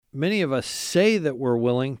many of us say that we're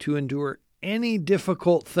willing to endure any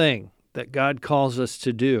difficult thing that God calls us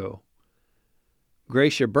to do.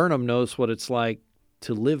 Gracia Burnham knows what it's like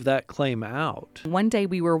to live that claim out. One day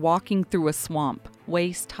we were walking through a swamp,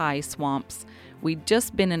 waist-high swamps. We'd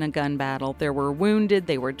just been in a gun battle. There were wounded.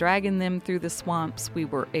 They were dragging them through the swamps. We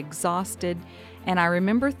were exhausted. And I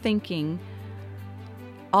remember thinking,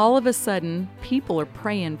 all of a sudden, people are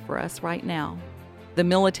praying for us right now. The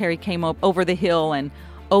military came up over the hill and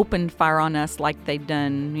opened fire on us like they'd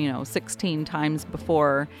done, 16 times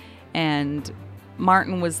before. And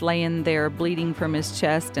Martin was laying there bleeding from his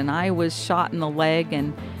chest, and I was shot in the leg.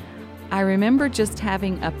 And I remember just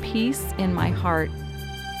having a peace in my heart.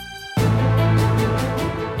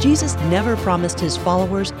 Jesus never promised his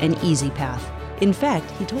followers an easy path. In fact,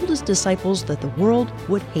 he told his disciples that the world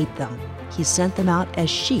would hate them. He sent them out as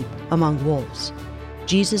sheep among wolves.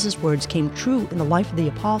 Jesus' words came true in the life of the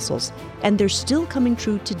apostles, and they're still coming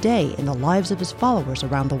true today in the lives of his followers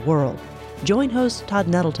around the world. Join host Todd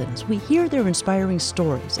Nettleton as we hear their inspiring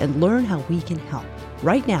stories and learn how we can help.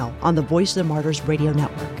 Right now on the Voice of the Martyrs Radio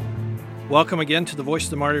Network. Welcome again to the Voice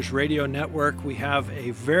of the Martyrs Radio Network. We have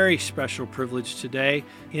a very special privilege today.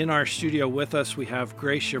 In our studio with us, we have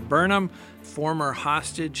Gracia Burnham, former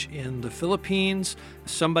hostage in the Philippines,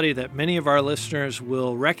 somebody that many of our listeners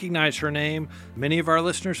will recognize her name. Many of our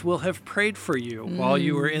listeners will have prayed for you while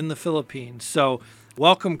you were in the Philippines. So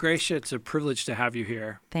welcome, Gracia. It's a privilege to have you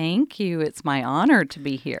here. Thank you. It's my honor to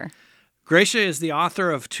be here. Gracia is the author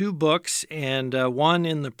of 2 books, and one,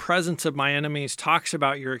 In the Presence of My Enemies, talks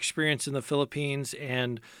about your experience in the Philippines.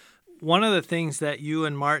 And one of the things that you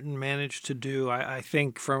and Martin managed to do, I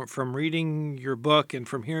think, from reading your book and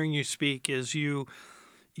from hearing you speak, is you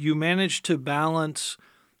managed to balance,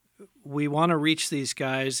 we want to reach these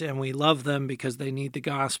guys and we love them because they need the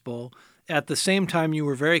gospel. At the same time, you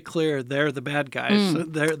were very clear, they're the bad guys.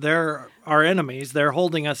 They're our enemies. They're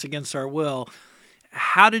holding us against our will.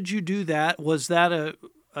 How did you do that? Was that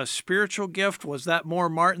a spiritual gift? Was that more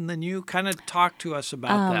Martin than you? Kind of talk to us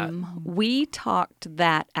about that. We talked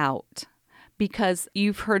that out because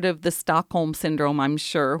you've heard of the Stockholm Syndrome, I'm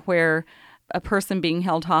sure, where a person being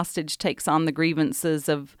held hostage takes on the grievances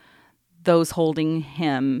of those holding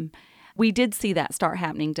him. We did see that start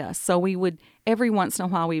happening to us. So we would, every once in a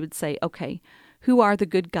while, we would say, okay, who are the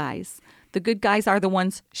good guys? The good guys are the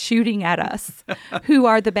ones shooting at us. Who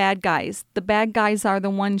are the bad guys? The bad guys are the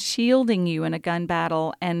ones shielding you in a gun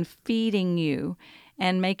battle and feeding you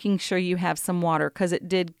and making sure you have some water, because it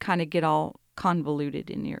did kind of get all convoluted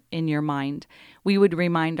in your mind. We would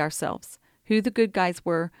remind ourselves who the good guys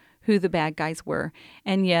were, who the bad guys were.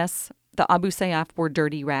 And yes, the Abu Sayyaf were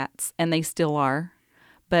dirty rats, and they still are.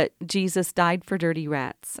 But Jesus died for dirty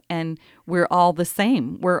rats, and we're all the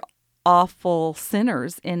same. We're awful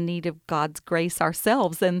sinners in need of God's grace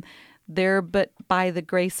ourselves, and there but by the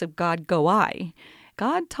grace of God go I.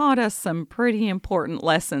 God taught us some pretty important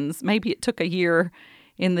lessons. Maybe it took a year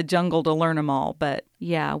in the jungle to learn them all, but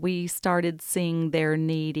yeah, we started seeing their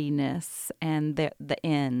neediness and the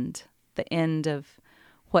end of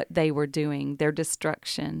what they were doing, their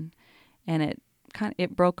destruction, and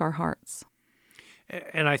it broke our hearts.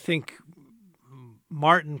 And I think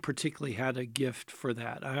Martin particularly had a gift for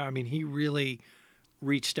that. I mean, he really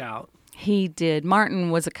reached out. He did.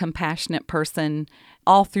 Martin was a compassionate person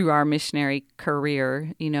all through our missionary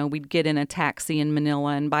career. We'd get in a taxi in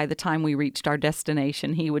Manila, and by the time we reached our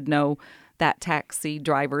destination, he would know that taxi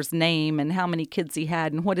driver's name and how many kids he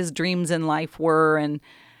had and what his dreams in life were. And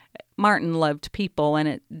Martin loved people, and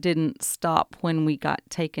it didn't stop when we got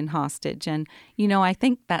taken hostage. And, I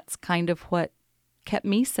think that's kind of what kept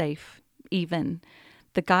me safe. Even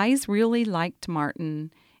the guys really liked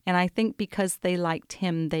Martin, and I think because they liked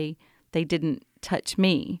him, they didn't touch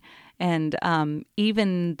me. And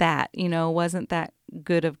even that, wasn't that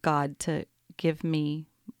good of God to give me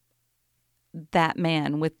that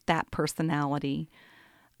man with that personality.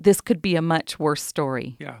 This could be a much worse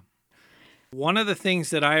story. Yeah. One of the things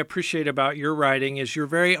that I appreciate about your writing is you're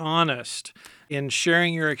very honest in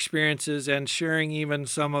sharing your experiences and sharing even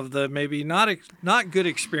some of the maybe not good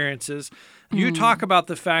experiences. You talk about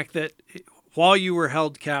the fact that while you were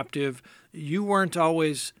held captive, you weren't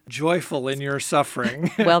always joyful in your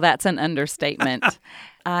suffering. Well, that's an understatement.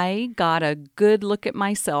 I got a good look at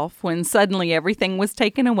myself when suddenly everything was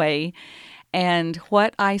taken away. And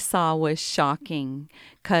what I saw was shocking,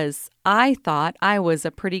 because I thought I was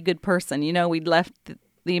a pretty good person. We'd left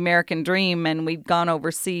the American dream and we'd gone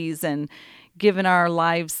overseas and given our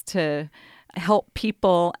lives to help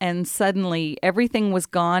people. And suddenly everything was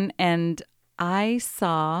gone. And I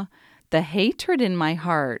saw the hatred in my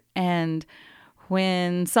heart. And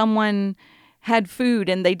when someone had food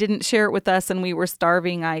and they didn't share it with us and we were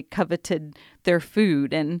starving, I coveted their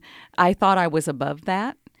food. And I thought I was above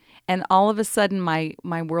that. And all of a sudden, my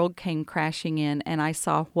world came crashing in, and I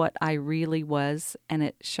saw what I really was, and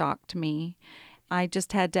it shocked me. I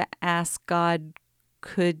just had to ask God,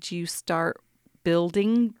 could you start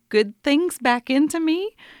building good things back into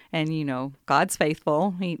me? And, God's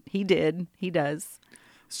faithful. He did. He does.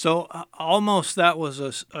 So almost that was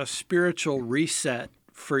a spiritual reset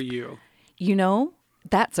for you.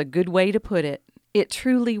 That's a good way to put it. It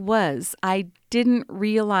truly was. I didn't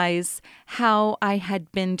realize how I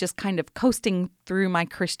had been just kind of coasting through my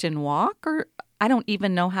Christian walk, or I don't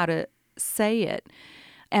even know how to say it.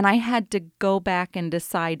 And I had to go back and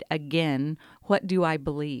decide again, what do I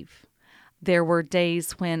believe? There were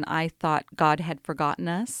days when I thought God had forgotten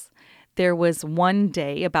us. There was one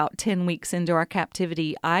day, about 10 weeks into our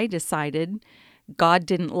captivity, I decided God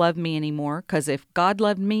didn't love me anymore, because if God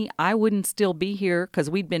loved me, I wouldn't still be here, because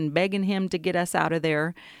we'd been begging him to get us out of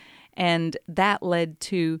there. And that led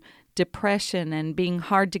to depression and being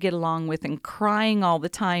hard to get along with and crying all the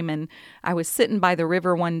time. And I was sitting by the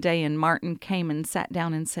river one day, and Martin came and sat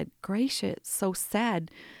down and said, "Gracia, it's so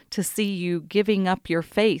sad to see you giving up your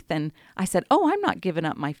faith." And I said, "Oh, I'm not giving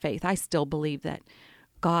up my faith. I still believe that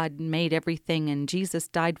God made everything and Jesus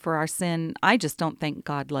died for our sin. I just don't think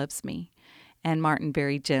God loves me." And Martin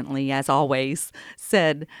very gently, as always,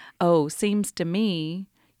 said, "Oh, seems to me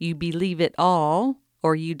you believe it all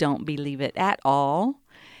or you don't believe it at all."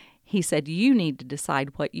 He said, "You need to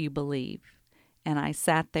decide what you believe." And I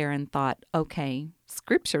sat there and thought, okay,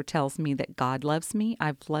 Scripture tells me that God loves me.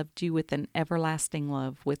 I've loved you with an everlasting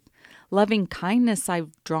love. With loving kindness,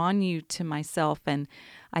 I've drawn you to myself. And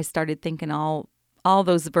I started thinking all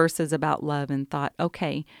those verses about love and thought,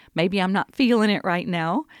 okay, maybe I'm not feeling it right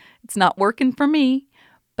now. It's not working for me,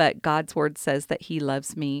 but God's word says that he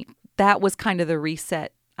loves me. That was kind of the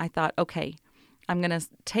reset. I thought, okay, I'm going to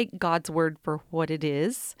take God's word for what it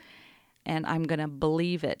is, and I'm going to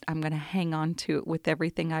believe it. I'm going to hang on to it with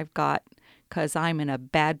everything I've got, because I'm in a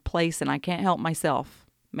bad place and I can't help myself.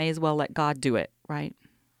 May as well let God do it, right?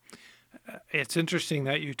 It's interesting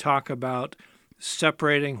that you talk about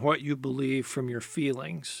separating what you believe from your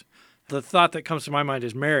feelings. The thought that comes to my mind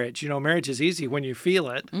is marriage. Marriage is easy when you feel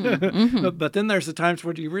it, but then there's the times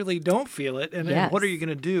where you really don't feel it, and Yes. what are you going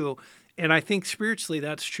to do? And I think spiritually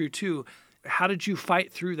that's true too. How did you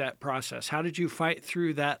fight through that process? How did you fight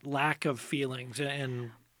through that lack of feelings and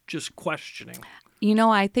just questioning?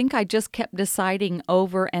 I think I just kept deciding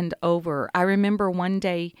over and over. I remember one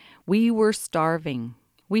day we were starving.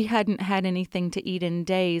 We hadn't had anything to eat in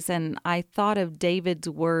days, and I thought of David's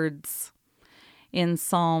words in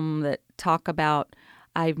Psalm that talk about,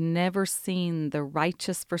 "I've never seen the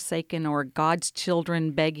righteous forsaken or God's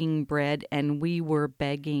children begging bread," and we were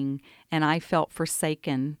begging, and I felt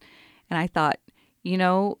forsaken. And I thought,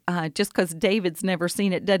 just because David's never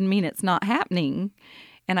seen it doesn't mean it's not happening.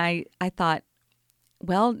 And I thought,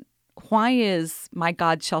 well, why is "my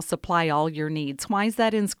God shall supply all your needs"? Why is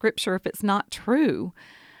that in Scripture if it's not true?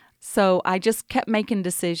 So I just kept making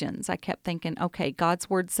decisions. I kept thinking, okay,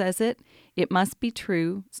 God's word says it. It must be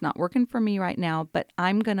true. It's not working for me right now, but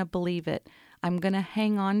I'm going to believe it. I'm going to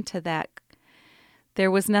hang on to that.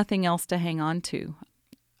 There was nothing else to hang on to.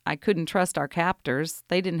 I couldn't trust our captors.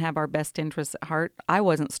 They didn't have our best interests at heart. I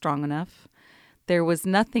wasn't strong enough. There was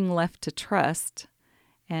nothing left to trust.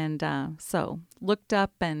 And so looked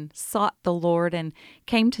up and sought the Lord and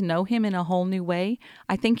came to know him in a whole new way.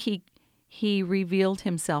 I think he revealed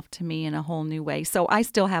himself to me in a whole new way. So I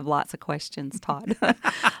still have lots of questions, Todd.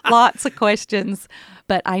 Lots of questions.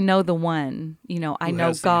 But I know the one, I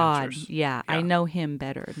know God. Yeah, I know him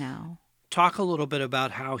better now. Talk a little bit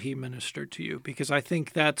about how he ministered to you, because I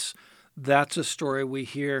think that's a story we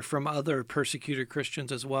hear from other persecuted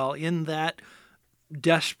Christians as well. In that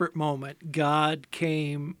desperate moment, God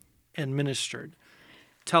came and ministered.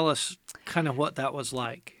 Tell us kind of what that was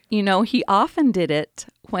like. He often did it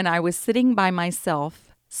when I was sitting by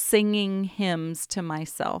myself, singing hymns to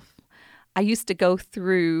myself. I used to go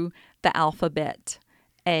through the alphabet.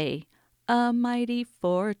 A mighty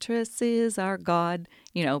fortress is our God.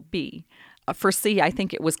 B. For C, I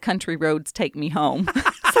think it was Country Roads Take Me Home.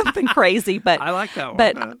 Something crazy, but I like that one.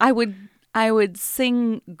 But I would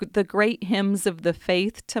sing the great hymns of the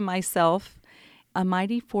faith to myself. A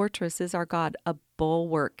mighty fortress is our God, a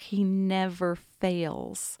bulwark. He never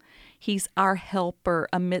fails. He's our helper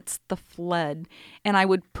amidst the flood. And I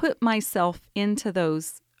would put myself into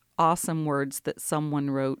those awesome words that someone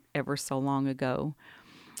wrote ever so long ago.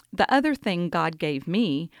 The other thing God gave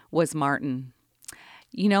me was Martin.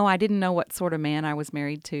 I didn't know what sort of man I was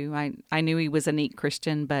married to. I knew he was a neat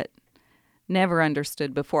Christian, but never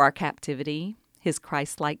understood before our captivity, his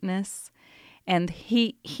Christ-likeness. And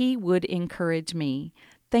he would encourage me,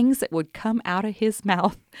 things that would come out of his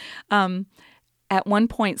mouth. At one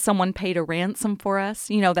point, someone paid a ransom for us.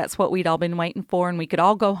 That's what we'd all been waiting for, and we could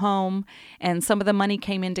all go home. And some of the money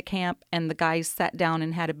came into camp, and the guys sat down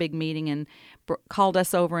and had a big meeting and called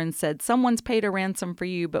us over and said, someone's paid a ransom for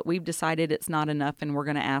you, but we've decided it's not enough, and we're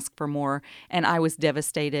going to ask for more. And I was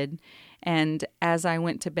devastated. And as I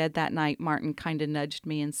went to bed that night, Martin kind of nudged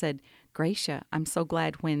me and said, Gracia, I'm so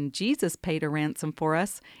glad when Jesus paid a ransom for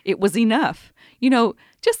us, it was enough.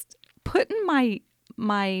 Just putting my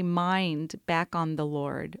mind back on the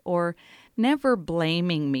Lord, or never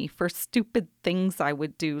blaming me for stupid things I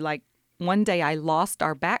would do. Like one day I lost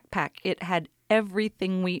our backpack. It had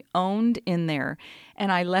everything we owned in there,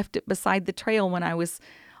 and I left it beside the trail when I was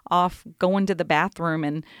off going to the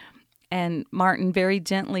bathroom. And Martin very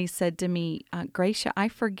gently said to me, Gracia, I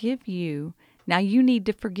forgive you. Now you need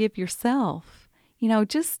to forgive yourself.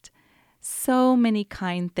 Just so many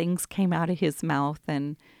kind things came out of his mouth,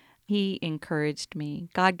 and he encouraged me.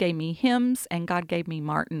 God gave me hymns, and God gave me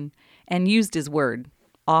Martin, and used his word,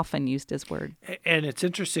 often used his word. And it's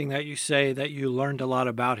interesting that you say that you learned a lot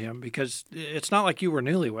about him, because it's not like you were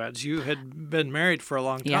newlyweds. You had been married for a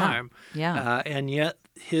long time. Yeah. And yet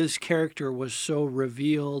his character was so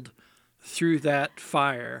revealed through that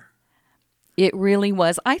fire. It really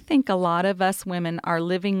was. I think a lot of us women are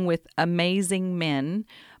living with amazing men,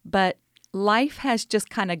 but life has just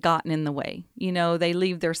kind of gotten in the way. They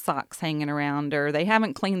leave their socks hanging around, or they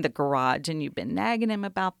haven't cleaned the garage, and you've been nagging him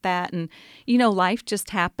about that. And, life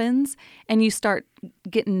just happens, and you start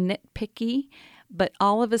getting nitpicky, but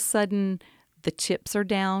all of a sudden the chips are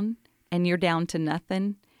down and you're down to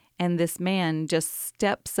nothing. And this man just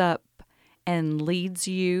steps up and leads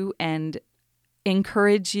you and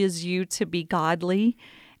encourages you to be godly.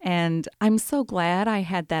 And I'm so glad I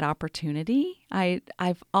had that opportunity.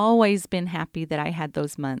 I've always been happy that I had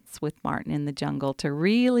those months with Martin in the jungle to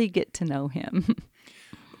really get to know him.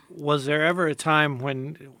 Was there ever a time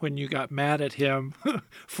when you got mad at him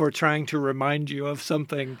for trying to remind you of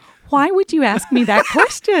something? Why would you ask me that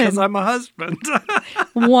question? Because I'm a husband.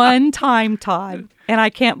 One time, Todd, and I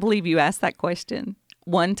can't believe you asked that question.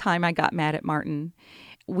 One time I got mad at Martin.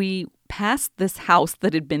 We passed this house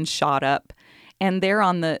that had been shot up, and there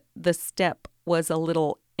on the step was a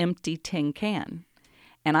little empty tin can.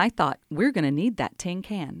 And I thought, we're going to need that tin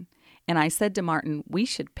can. And I said to Martin, we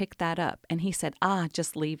should pick that up. And he said,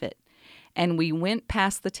 just leave it. And we went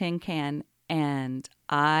past the tin can, and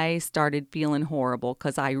I started feeling horrible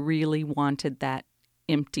because I really wanted that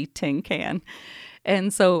empty tin can.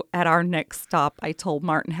 And so at our next stop, I told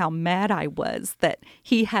Martin how mad I was that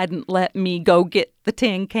he hadn't let me go get the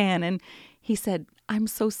tin can. And he said, I'm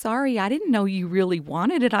so sorry. I didn't know you really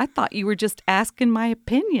wanted it. I thought you were just asking my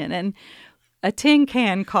opinion. And a tin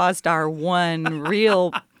can caused our one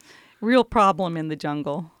real problem in the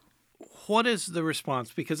jungle. What is the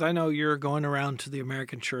response? Because I know you're going around to the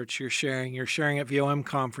American church, you're sharing at VOM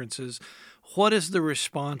conferences. What is the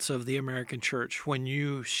response of the American church when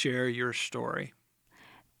you share your story?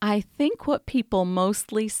 I think what people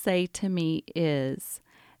mostly say to me is,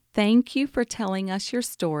 thank you for telling us your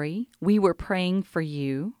story. We were praying for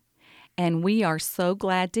you, and we are so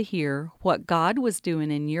glad to hear what God was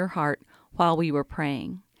doing in your heart while we were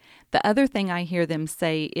praying. The other thing I hear them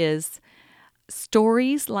say is,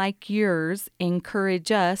 stories like yours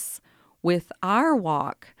encourage us with our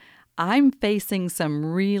walk. I'm facing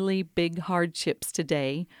some really big hardships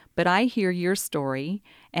today, but I hear your story,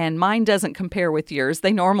 and mine doesn't compare with yours.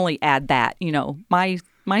 They normally add that,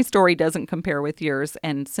 my story doesn't compare with yours,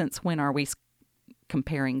 and since when are we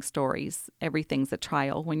comparing stories? Everything's a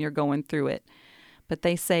trial when you're going through it. But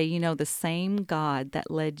they say, the same God that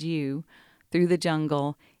led you through the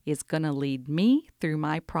jungle is going to lead me through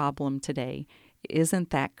my problem today. Isn't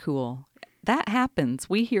that cool? That happens.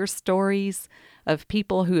 We hear stories of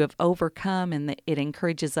people who have overcome, and it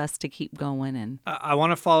encourages us to keep going. And I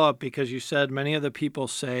want to follow up because you said many of the people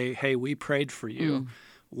say, hey, we prayed for you.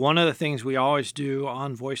 One of the things we always do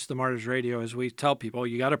on Voice of the Martyrs Radio is we tell people,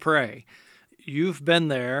 you got to pray. You've been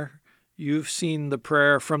there. You've seen the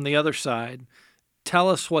prayer from the other side. Tell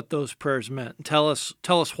us what those prayers meant. Tell us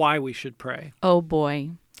why we should pray. Oh,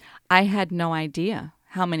 boy. I had no idea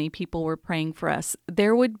how many people were praying for us.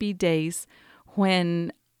 There would be days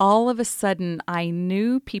when all of a sudden I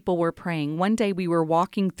knew people were praying. One day we were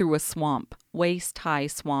walking through a swamp, waist-high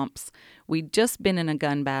swamps. We'd just been in a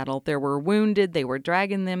gun battle. There were wounded. They were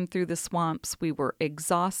dragging them through the swamps. We were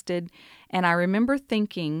exhausted. And I remember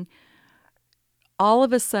thinking, all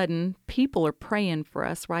of a sudden, people are praying for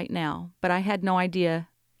us right now. But I had no idea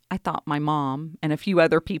I thought my mom and a few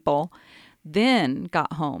other people, then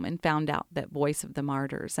got home and found out that Voice of the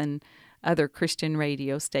Martyrs and other Christian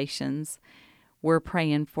radio stations were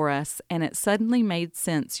praying for us. And it suddenly made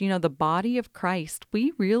sense. The body of Christ,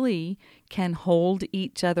 we really can hold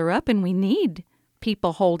each other up, and we need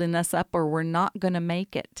people holding us up or we're not going to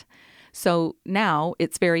make it. So now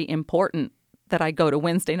it's very important that I go to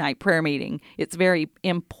Wednesday night prayer meeting. It's very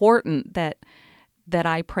important that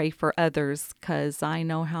I pray for others because I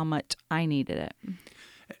know how much I needed it.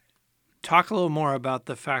 Talk a little more about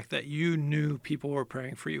the fact that you knew people were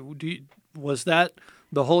praying for you. Was that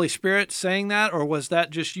the Holy Spirit saying that, or was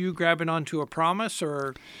that just you grabbing onto a promise?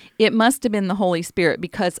 Or it must have been the Holy Spirit,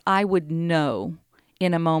 because I would know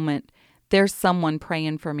in a moment, there's someone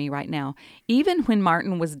praying for me right now. Even when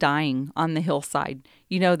Martin was dying on the hillside,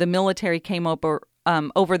 the military came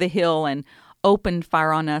over the hill and opened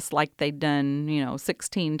fire on us like they'd done,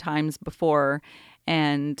 16 times before.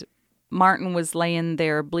 And Martin was laying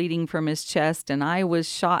there bleeding from his chest, and I was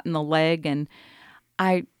shot in the leg. And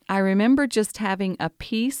I remember just having a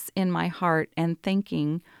peace in my heart and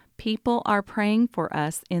thinking, people are praying for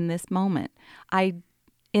us in this moment.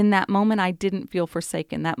 In that moment, I didn't feel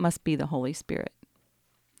forsaken. That must be the Holy Spirit.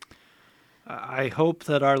 I hope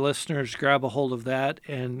that our listeners grab a hold of that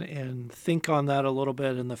and think on that a little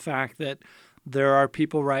bit, and the fact that there are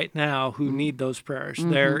people right now who need those prayers.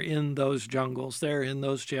 Mm-hmm. They're in those jungles. They're in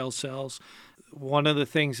those jail cells. One of the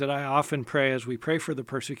things that I often pray as we pray for the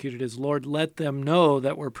persecuted is, Lord, let them know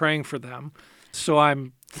that we're praying for them. So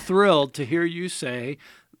I'm thrilled to hear you say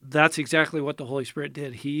that's exactly what the Holy Spirit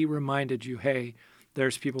did. He reminded you, hey,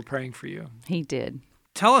 there's people praying for you. He did.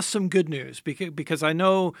 Tell us some good news, because I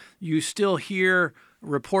know you still hear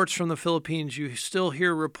reports from the Philippines. You still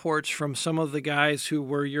hear reports from some of the guys who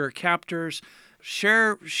were your captors.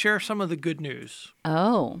 Share some of the good news.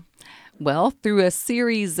 Oh, well, through a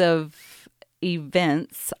series of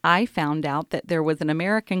events, I found out that there was an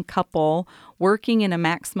American couple working in a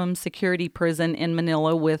maximum security prison in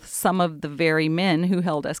Manila with some of the very men who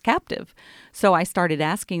held us captive. So I started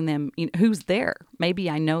asking them, who's there? Maybe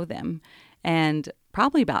I know them. And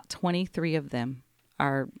probably about 23 of them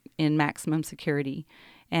are in maximum security.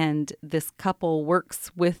 And this couple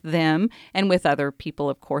works with them and with other people,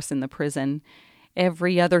 of course, in the prison.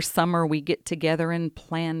 Every other summer, we get together and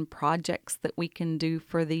plan projects that we can do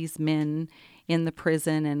for these men in the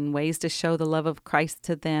prison and ways to show the love of Christ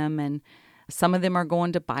to them. And some of them are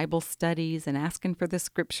going to Bible studies and asking for the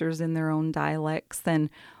scriptures in their own dialects. And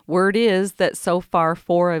word is that so far,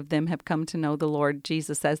 4 of them have come to know the Lord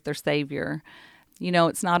Jesus as their Savior.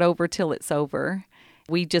 It's not over till it's over.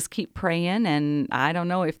 We just keep praying, and I don't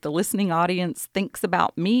know if the listening audience thinks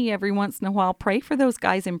about me every once in a while. Pray for those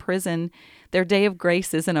guys in prison. Their day of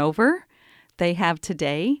grace isn't over. They have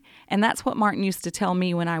today. And that's what Martin used to tell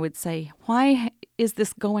me when I would say, why is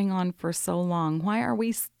this going on for so long? Why are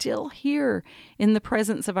we still here in the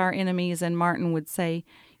presence of our enemies? And Martin would say,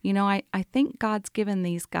 I think God's given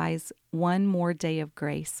these guys one more day of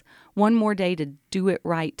grace, one more day to do it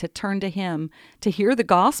right, to turn to Him, to hear the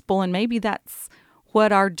gospel, and maybe that's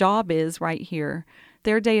what our job is right here.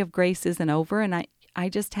 Their day of grace isn't over, and I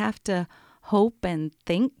just have to hope and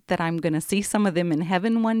think that I'm going to see some of them in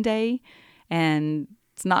heaven one day, and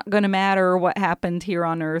it's not going to matter what happened here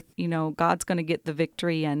on earth. God's going to get the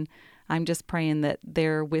victory, and I'm just praying that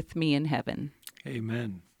they're with me in heaven.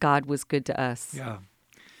 Amen. God was good to us. Yeah.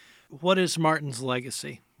 What is Martin's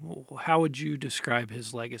legacy? How would you describe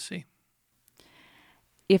his legacy?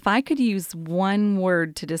 If I could use one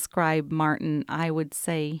word to describe Martin, I would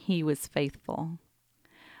say he was faithful.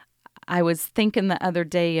 I was thinking the other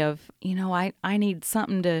day of, I need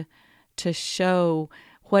something to show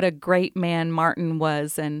what a great man Martin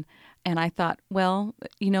was. And I thought, well,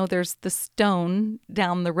 there's the stone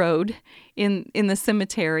down the road in the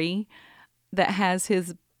cemetery that has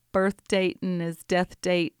his birth date and his death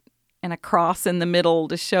date and a cross in the middle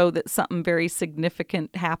to show that something very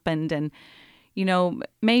significant happened. And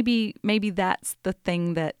maybe that's the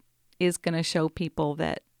thing that is going to show people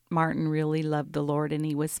that Martin really loved the Lord and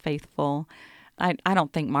he was faithful. I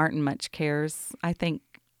don't think Martin much cares. I think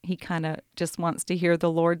he kind of just wants to hear the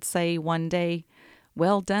Lord say one day,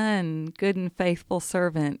 well done, good and faithful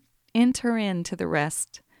servant. Enter into the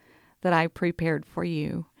rest that I prepared for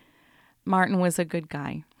you. Martin was a good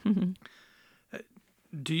guy.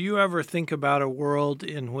 Do you ever think about a world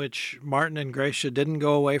in which Martin and Gracia didn't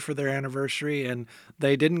go away for their anniversary and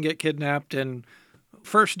they didn't get kidnapped, and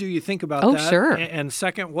first, do you think about Oh, that? sure. And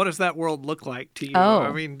second, what does that world look like to you? Oh.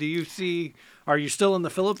 I mean, are you still in the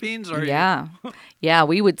Philippines? Or Yeah. Yeah,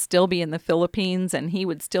 we would still be in the Philippines, and he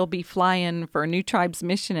would still be flying for a New Tribes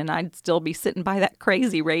mission, and I'd still be sitting by that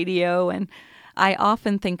crazy radio. And I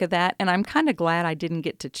often think of that, and I'm kind of glad I didn't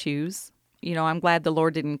get to choose. I'm glad the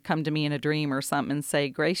Lord didn't come to me in a dream or something and say,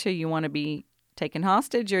 Gracia, you want to be taken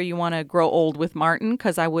hostage or you want to grow old with Martin?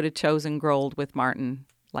 Because I would have chosen grow old with Martin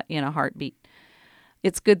like in a heartbeat.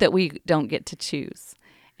 It's good that we don't get to choose.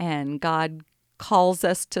 And God calls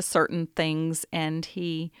us to certain things, and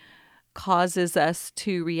he causes us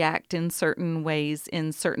to react in certain ways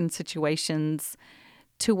in certain situations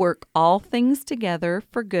to work all things together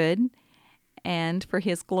for good and for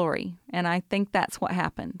his glory. And I think that's what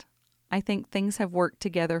happened. I think things have worked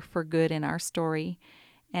together for good in our story.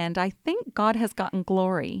 And I think God has gotten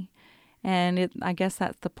glory. And I guess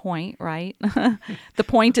that's the point, right? The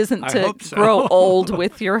point isn't to grow old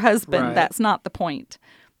with your husband. Right. That's not the point.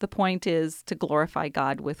 The point is to glorify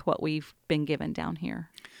God with what we've been given down here.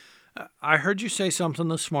 I heard you say something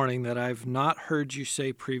this morning that I've not heard you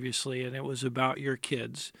say previously, and it was about your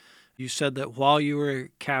kids. You said that while you were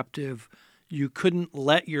captive, you couldn't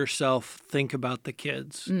let yourself think about the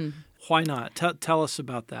kids. Why not? Tell us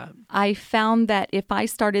about that. I found that if I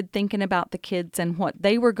started thinking about the kids and what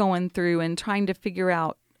they were going through and trying to figure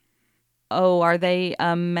out, are they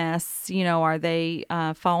a mess? Are they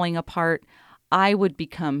falling apart? I would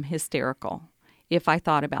become hysterical if I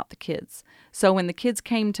thought about the kids. So when the kids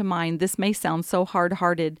came to mind, this may sound so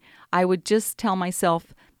hard-hearted, I would just tell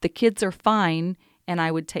myself, the kids are fine, and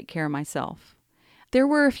I would take care of myself. There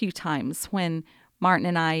were a few times when Martin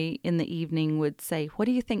and I in the evening would say, what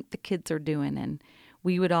do you think the kids are doing? And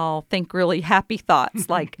we would all think really happy thoughts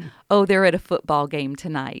like, they're at a football game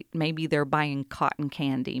tonight. Maybe they're buying cotton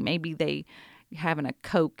candy. Maybe they having a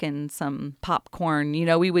Coke and some popcorn.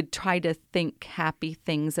 We would try to think happy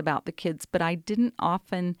things about the kids, but I didn't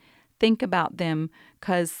often think about them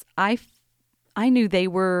because I knew they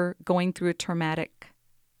were going through a traumatic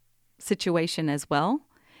situation as well,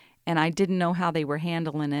 and I didn't know how they were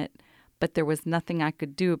handling it, but there was nothing I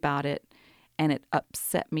could do about it, and it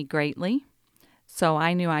upset me greatly. So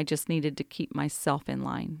I knew I just needed to keep myself in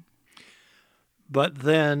line. But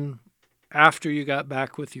then after you got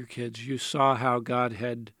back with your kids, you saw how God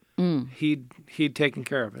had he'd taken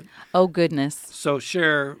care of it. Oh, goodness. So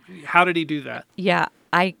share, how did he do that? Yeah,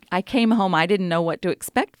 I came home. I didn't know what to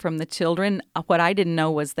expect from the children. What I didn't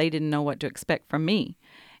know was they didn't know what to expect from me.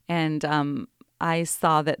 And I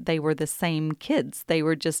saw that they were the same kids. They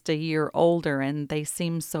were just a year older, and they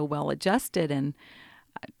seemed so well adjusted. And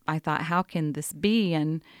I thought, how can this be?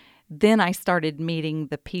 And then I started meeting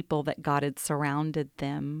the people that God had surrounded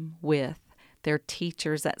them with, their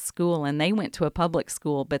teachers at school. And they went to a public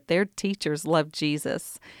school, but their teachers loved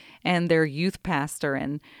Jesus. And their youth pastor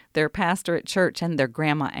and their pastor at church and their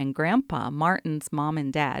grandma and grandpa, Martin's mom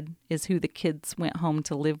and dad, is who the kids went home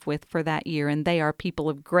to live with for that year. And they are people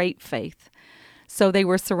of great faith. So they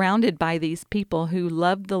were surrounded by these people who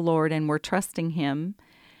loved the Lord and were trusting him.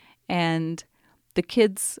 And the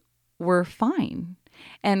kids were fine.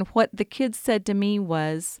 And what the kids said to me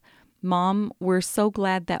was, Mom, we're so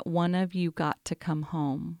glad that one of you got to come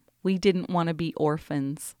home. We didn't want to be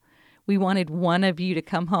orphans. We wanted one of you to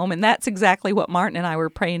come home. And that's exactly what Martin and I were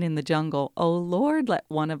praying in the jungle. Oh, Lord, let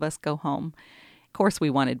one of us go home. Of course, we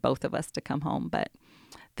wanted both of us to come home, but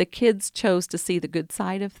the kids chose to see the good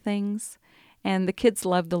side of things. And the kids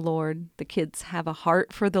love the Lord. The kids have a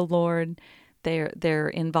heart for the Lord. They're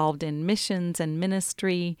involved in missions and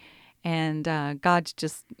ministry. And God's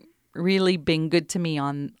just really been good to me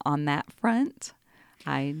on that front.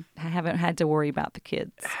 I haven't had to worry about the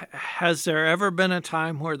kids. Has there ever been a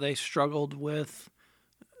time where they struggled with,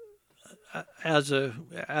 as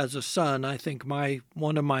a son, I think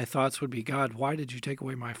one of my thoughts would be, God, why did you take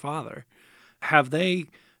away my father? Have they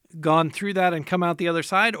gone through that and come out the other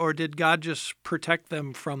side, or did God just protect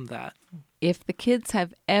them from that? If the kids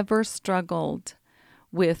have ever struggled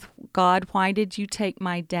with, God, why did you take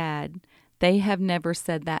my dad? They have never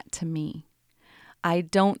said that to me. I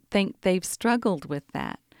don't think they've struggled with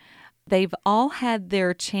that. They've all had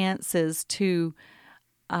their chances to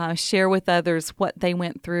share with others what they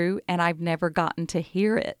went through, and I've never gotten to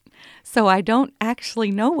hear it. So I don't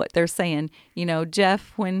actually know what they're saying.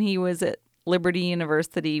 Jeff, when he was at Liberty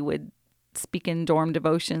University, would speak in dorm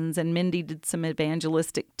devotions, and Mindy did some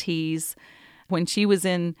evangelistic teas when she was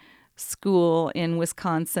in school in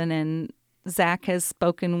Wisconsin, and Zach has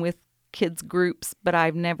spoken with kids groups, but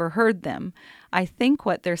I've never heard them. I think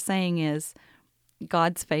what they're saying is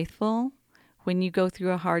God's faithful. When you go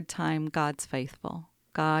through a hard time, God's faithful.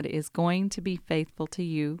 God is going to be faithful to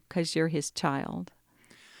you because you're his child.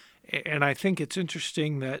 And I think it's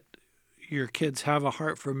interesting that your kids have a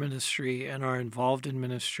heart for ministry and are involved in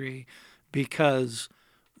ministry because,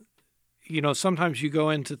 sometimes you go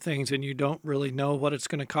into things and you don't really know what it's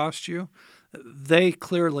going to cost you. They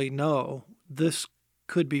clearly know this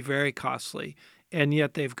could be very costly, and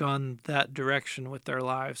yet they've gone that direction with their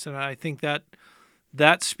lives. And I think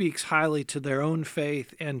that speaks highly to their own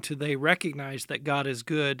faith and they recognize that God is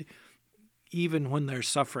good even when there's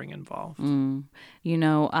suffering involved.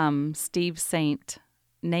 Steve Saint,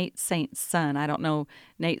 Nate Saint's son, I don't know,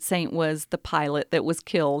 Nate Saint was the pilot that was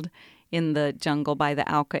killed in the jungle by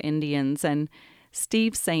the Auca Indians. And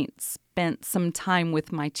Steve Saint spent some time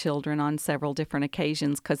with my children on several different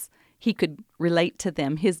occasions because he could relate to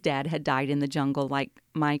them. His dad had died in the jungle like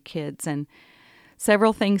my kids. And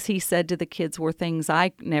several things he said to the kids were things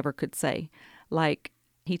I never could say. Like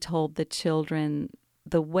he told the children,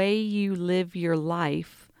 the way you live your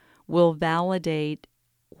life will validate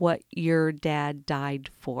what your dad died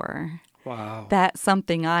for. Wow. That's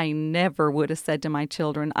something I never would have said to my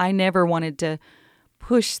children. I never wanted to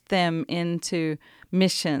push them into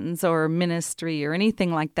missions or ministry or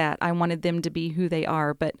anything like that. I wanted them to be who they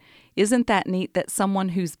are. But isn't that neat that someone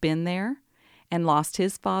who's been there and lost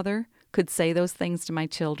his father could say those things to my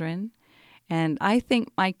children? And I think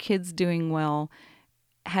my kids doing well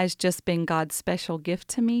has just been God's special gift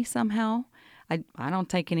to me somehow. I don't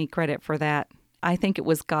take any credit for that. I think it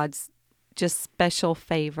was God's just special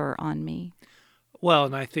favor on me. Well,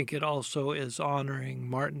 and I think it also is honoring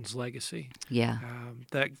Martin's legacy. Yeah.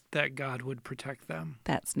 That God would protect them.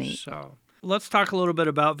 That's neat. So let's talk a little bit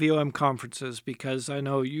about VOM conferences, because I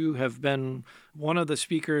know you have been one of the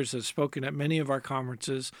speakers, has spoken at many of our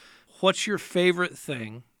conferences. What's your favorite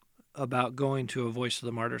thing about going to a Voice of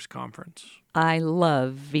the Martyrs conference? I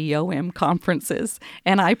love VOM conferences,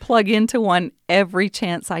 and I plug into one every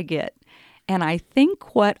chance I get. And I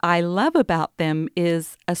think what I love about them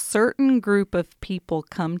is a certain group of people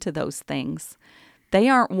come to those things. They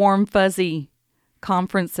aren't warm, fuzzy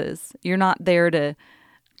conferences. You're not there to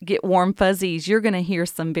get warm fuzzies. You're going to hear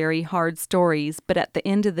some very hard stories, but at the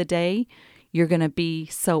end of the day, you're going to be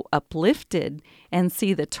so uplifted and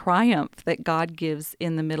see the triumph that God gives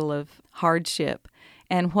in the middle of hardship.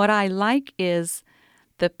 And what I like is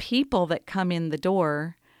the people that come in the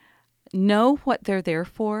door know what they're there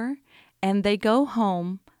for, and they go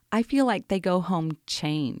home. I feel like they go home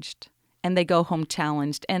changed, and they go home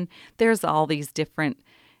challenged. And there's all these different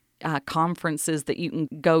conferences that you can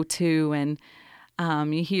go to,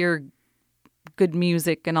 and you hear good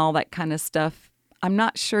music and all that kind of stuff. I'm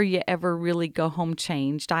not sure you ever really go home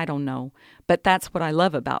changed. I don't know. But that's what I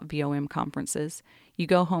love about VOM conferences. You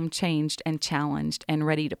go home changed and challenged and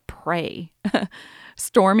ready to pray,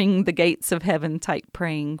 storming the gates of heaven type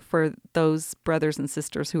praying for those brothers and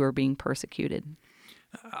sisters who are being persecuted.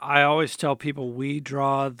 I always tell people we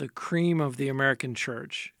draw the cream of the American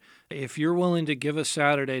church. If you're willing to give a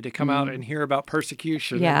Saturday to come out and hear about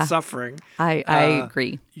persecution and suffering, I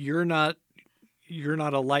agree. You're not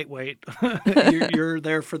a lightweight. you're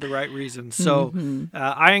there for the right reasons. So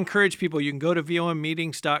I encourage people, you can go to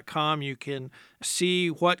vommeetings.com. You can see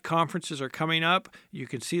what conferences are coming up. You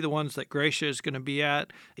can see the ones that Gracia is going to be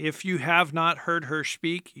at. If you have not heard her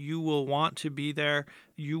speak, you will want to be there.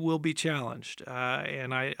 You will be challenged.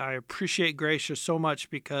 And I appreciate Gracia so much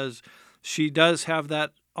because she does have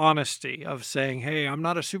that honesty of saying, hey, I'm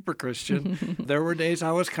not a super Christian. There were days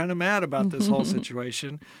I was kind of mad about this whole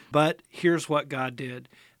situation, but here's what God did.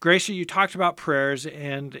 Gracia, you talked about prayers,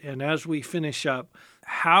 and as we finish up,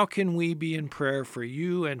 how can we be in prayer for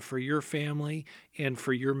you and for your family and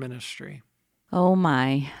for your ministry? Oh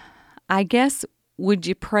my. I guess, would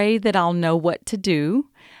you pray that I'll know what to do?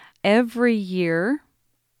 Every year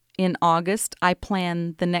in August, I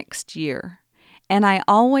plan the next year. And I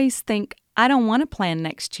always think, I don't want to plan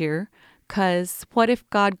next year, because what if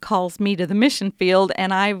God calls me to the mission field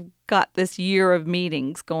and I've got this year of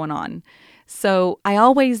meetings going on? So I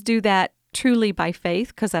always do that truly by faith,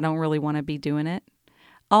 because I don't really want to be doing it.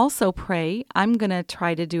 Also pray, I'm going to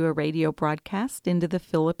try to do a radio broadcast into the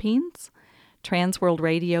Philippines. Transworld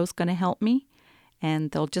Radio is going to help me.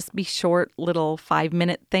 And they'll just be short little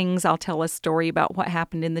 5-minute things. I'll tell a story about what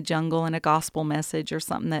happened in the jungle and a gospel message or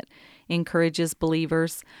something that encourages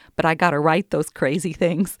believers. But I got to write those crazy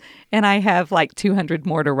things. And I have like 200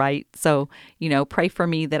 more to write. So, pray for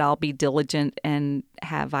me that I'll be diligent and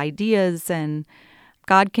have ideas. And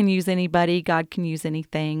God can use anybody. God can use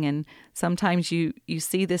anything. And sometimes you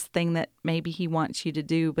see this thing that maybe he wants you to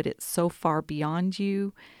do, but it's so far beyond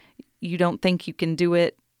you. You don't think you can do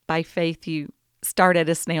it. By faith, you start at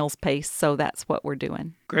a snail's pace, so that's what we're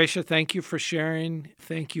doing. Gracia, thank you for sharing.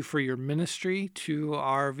 Thank you for your ministry to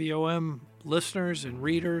our VOM listeners and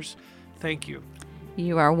readers. Thank you.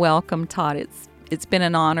 You are welcome, Todd. It's been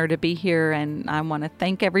an honor to be here, and I want to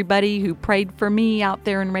thank everybody who prayed for me out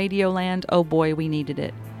there in Radio Land. Oh boy, we needed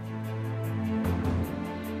it.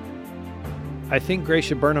 I think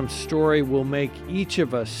Gracia Burnham's story will make each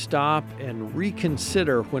of us stop and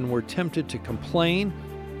reconsider when we're tempted to complain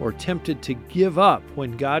or tempted to give up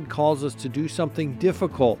when God calls us to do something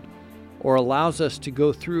difficult or allows us to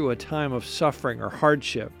go through a time of suffering or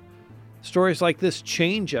hardship. Stories like this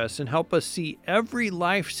change us and help us see every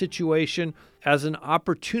life situation as an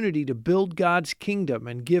opportunity to build God's kingdom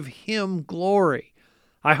and give Him glory.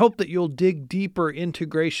 I hope that you'll dig deeper into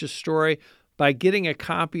Gracia's story by getting a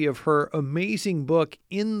copy of her amazing book,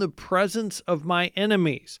 In the Presence of My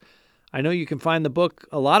Enemies. I know you can find the book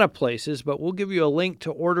a lot of places, but we'll give you a link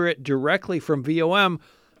to order it directly from VOM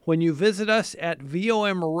when you visit us at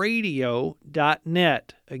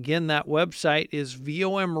vomradio.net. Again, that website is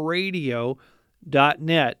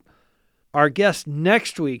vomradio.net. Our guest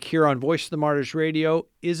next week here on Voice of the Martyrs Radio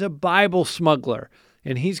is a Bible smuggler,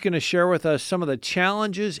 and he's going to share with us some of the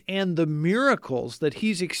challenges and the miracles that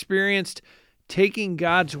he's experienced taking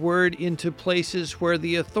God's Word into places where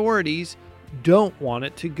the authorities don't want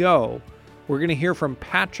it to go. We're going to hear from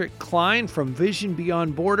Patrick Klein from Vision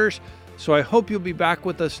Beyond Borders, so I hope you'll be back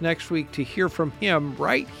with us next week to hear from him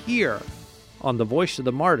right here on the Voice of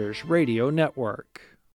the Martyrs Radio Network.